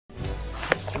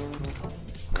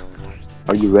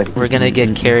Are you ready? We're gonna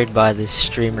get carried by this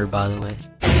streamer, by the way.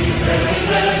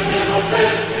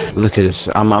 Look at this.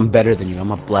 I'm better than you.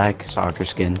 I'm a black soccer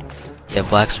skin. Yeah,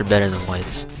 blacks are better than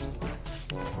whites.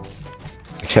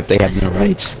 Except they have no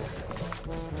rights.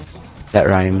 That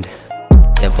rhymed.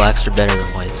 Yeah, blacks are better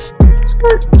than whites.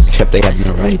 Except they have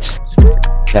no rights.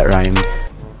 That rhymed.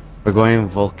 We're going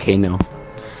volcano.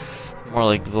 More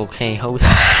like volcano.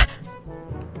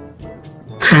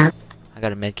 I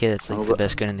got a medkit that's like the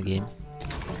best gun in the game.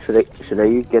 Should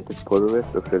I get this portal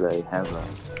rift or should I have a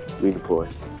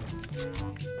redeploy?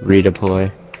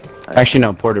 Redeploy. Actually,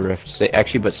 no, Porter Rift.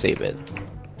 Actually, but save it.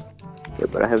 Yeah,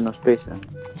 but I have no space now.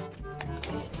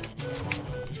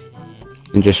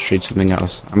 And just trade something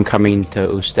else. I'm coming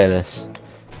to ustedes.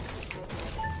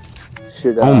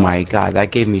 Oh my god,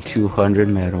 that gave me 200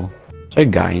 metal. Is there a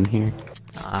guy in here?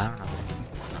 I don't know.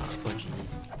 No, unfortunately.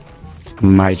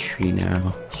 My tree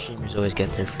now. Streamers always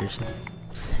get there first.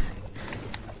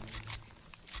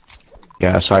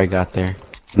 Yeah, so I got there.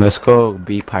 Let's go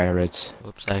be pirates.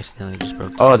 Whoops, I accidentally just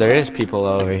broke. Oh, there is people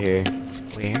over here.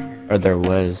 Where? Or there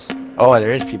was. Oh, there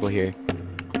is people here.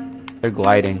 They're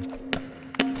gliding.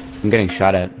 I'm getting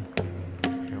shot at.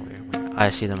 Where? I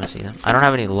see them, I see them. I don't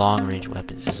have any long range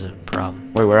weapons, this is a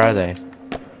problem. Wait, where are they?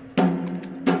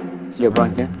 Yeah,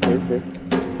 Brian, here.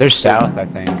 They're south, I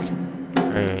think.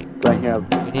 Right. Right here.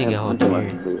 We need to get hold of here.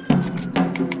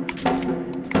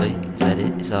 Really? Is that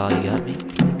it? Is that all you got me?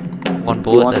 One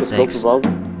bullet, that takes. Okay.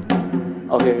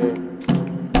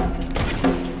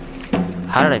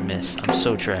 How did I miss? I'm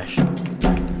so trash.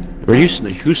 Were you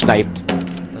who sniped?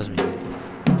 That was me.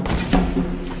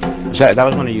 That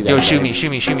was one of you guys. Yo, shoot me.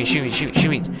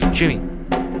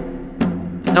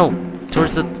 No,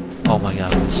 towards the. Oh my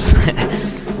god, Wilson.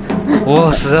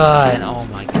 Wilson! Oh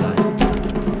my god.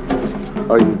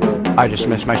 Are you there? I just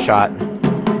missed my shot.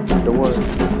 Don't worry.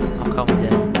 I'm coming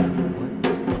down.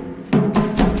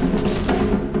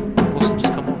 What? Wilson,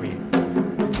 just come over here.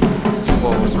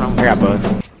 Whoa, what's wrong with I got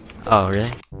Wilson? both. Oh,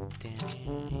 really?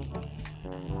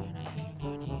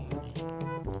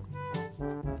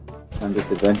 I'm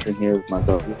just adventuring here with my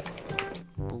dog.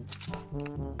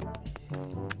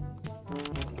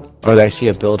 Oh, I see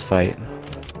a build fight.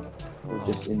 We're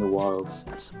just in the wilds.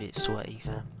 That's a bit sweaty,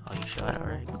 fam. Oh, you shot,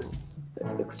 alright.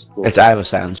 I have a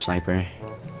silent sniper.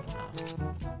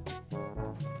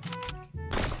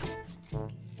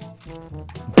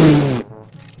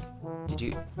 Did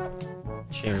you...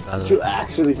 Streamer, by the way. Did you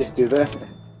actually just do that?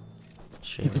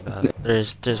 Streamer, by the way.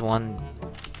 There's one...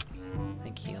 I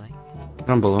think healing.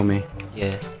 One below me.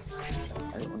 Yeah.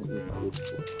 I don't want to eat my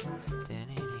food.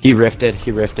 He rifted.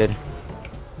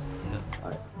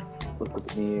 Alright. Look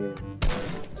at me.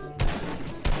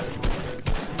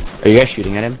 Are you guys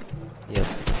shooting at him? Yep.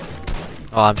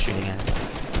 Oh, I'm shooting at him.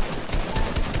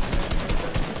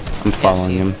 I'm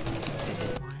following him.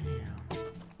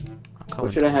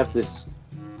 What should I have this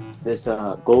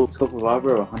gold scope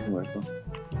revolver or hunting rifle?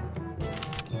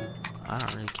 I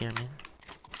don't really care, man.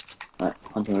 Alright,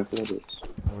 hunting rifle it is.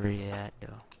 Where are you at, yo?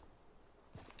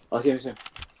 Oh, see.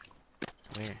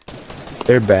 Where?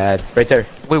 They're bad. Right there.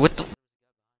 Wait, what the?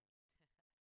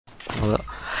 Hold up.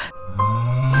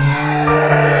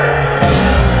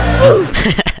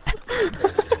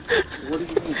 What do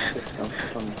you mean?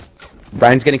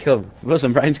 Brian's getting killed.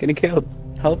 Wilson, Brian's getting killed.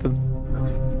 Help him.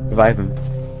 Revive him.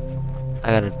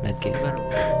 I got a medkit.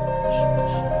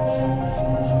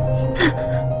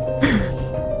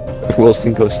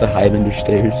 Wilson goes to hide under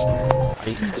stairs.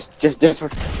 Just for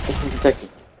protection.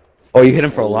 Oh, you hit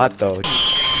him for a lot though.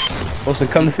 Wilson,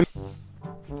 come to him.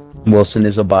 Wilson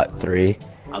is a bot 3.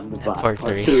 I'm the bot. Part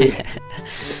 3.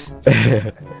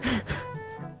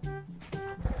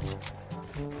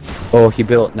 Oh, he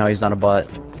built. Now he's not a bot.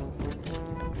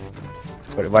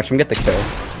 But watch him get the kill.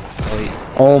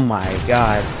 Oh my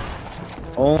god.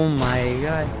 Oh my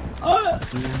god.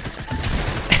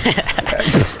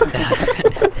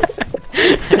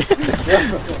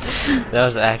 That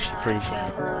was actually pretty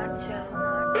funny.